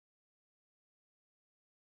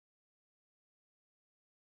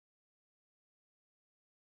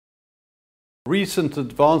Recent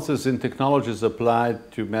advances in technologies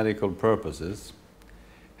applied to medical purposes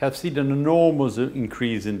have seen an enormous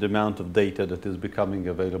increase in the amount of data that is becoming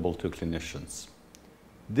available to clinicians.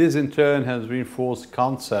 This in turn has reinforced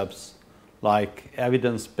concepts like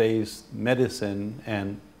evidence-based medicine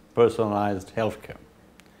and personalized healthcare.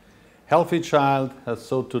 Healthy Child has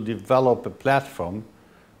sought to develop a platform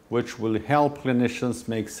which will help clinicians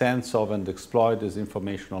make sense of and exploit this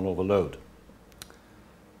informational overload.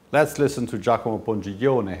 Let's listen to Giacomo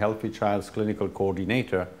Pongiglione, Healthy Child's clinical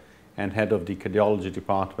coordinator and head of the cardiology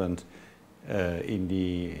department in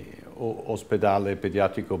the Ospedale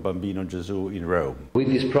Pediatrico Bambino Gesù in Rome. With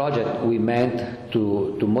this project, we meant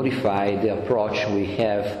to modify the approach we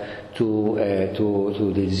have to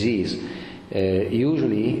the disease.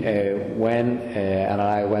 Usually, when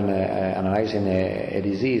analyzing a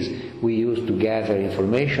disease, we used to gather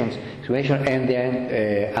information and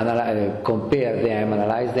then compare them,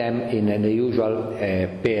 analyze them in the usual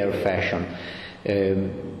pair fashion.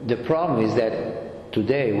 The problem is that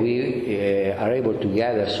today we are able to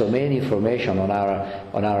gather so many information on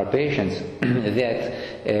our patients that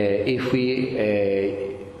if we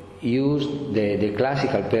use the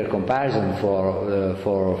classical pair comparison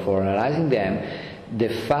for analyzing them, the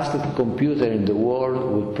fastest computer in the world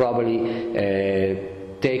would probably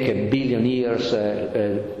take 1 billion years,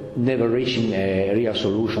 never reaching a real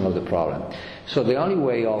solution of the problem. So the only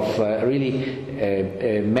way of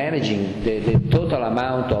really managing the total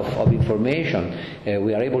amount of information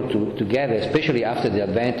we are able to gather, especially after the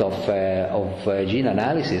advent of gene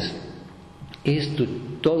analysis, is to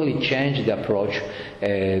totally change the approach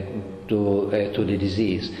to the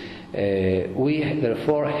disease. We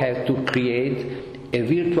therefore have to create a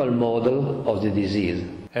virtual model of the disease.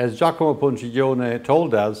 As Giacomo Pongiglione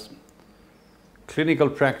told us, clinical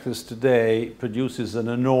practice today produces an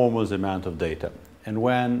enormous amount of data, and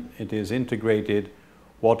when it is integrated,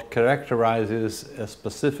 what characterizes a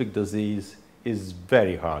specific disease is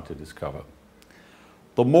very hard to discover.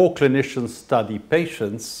 The more clinicians study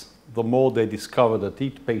patients, the more they discover that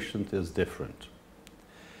each patient is different.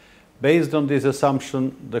 Based on this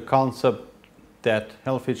assumption, the concept that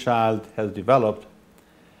Healthy Child has developed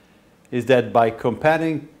is that by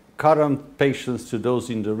comparing current patients to those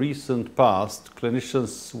in the recent past,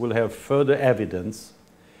 clinicians will have further evidence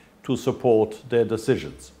to support their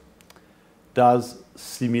decisions. Thus,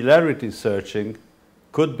 similarity searching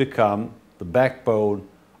could become the backbone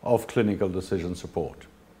of clinical decision support.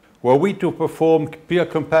 Were we to perform peer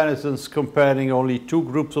comparisons comparing only two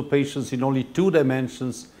groups of patients in only two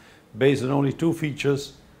dimensions based on only two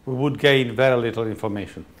features, we would gain very little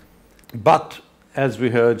information. But, as we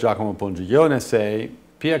heard Giacomo Pongiglione say,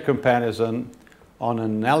 peer comparison on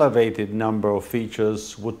an elevated number of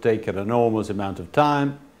features would take an enormous amount of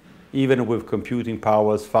time, even with computing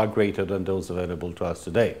powers far greater than those available to us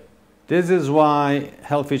today. This is why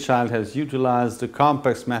Healthy Child has utilized the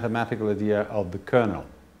complex mathematical idea of the kernel.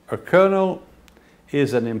 A kernel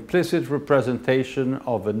is an implicit representation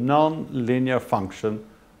of a non-linear function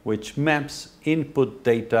which maps input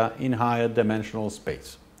data in higher dimensional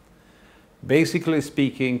space. Basically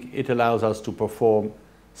speaking, it allows us to perform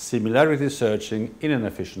similarity searching in an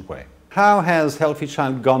efficient way. How has Healthy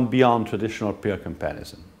Child gone beyond traditional peer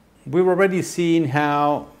comparison? We've already seen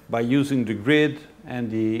how, by using the grid and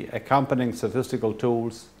the accompanying statistical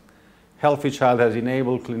tools, Healthy Child has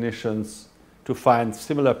enabled clinicians to find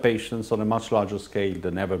similar patients on a much larger scale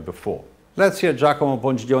than ever before. Let's hear Giacomo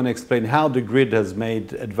Pongiglione explain how the grid has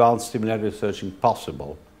made advanced similarity searching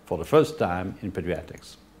possible for the first time in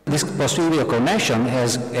pediatrics. This possibility of connection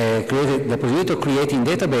has created the possibility of creating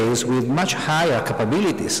database with much higher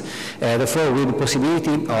capabilities, therefore with the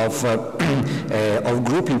possibility of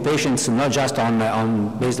grouping patients not just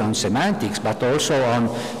based on semantics, but also on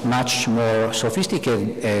much more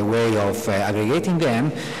sophisticated way of aggregating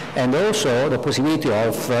them, and also the possibility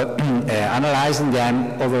of analyzing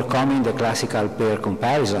them, overcoming the classical pair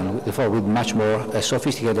comparison, therefore with much more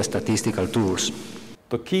sophisticated statistical tools.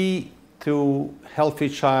 The key to Healthy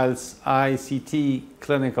Child's ICT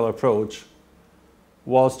clinical approach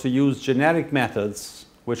was to use generic methods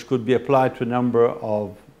which could be applied to a number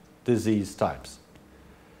of disease types.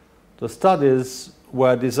 The studies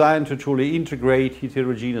were designed to truly integrate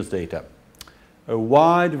heterogeneous data. A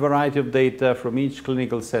wide variety of data from each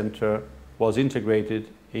clinical center was integrated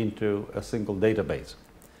into a single database.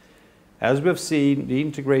 As we've seen, the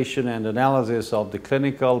integration and analysis of the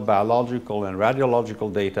clinical, biological, and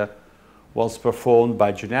radiological data was performed by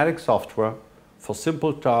generic software for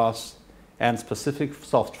simple tasks and specific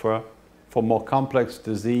software for more complex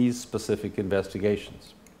disease-specific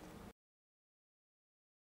investigations.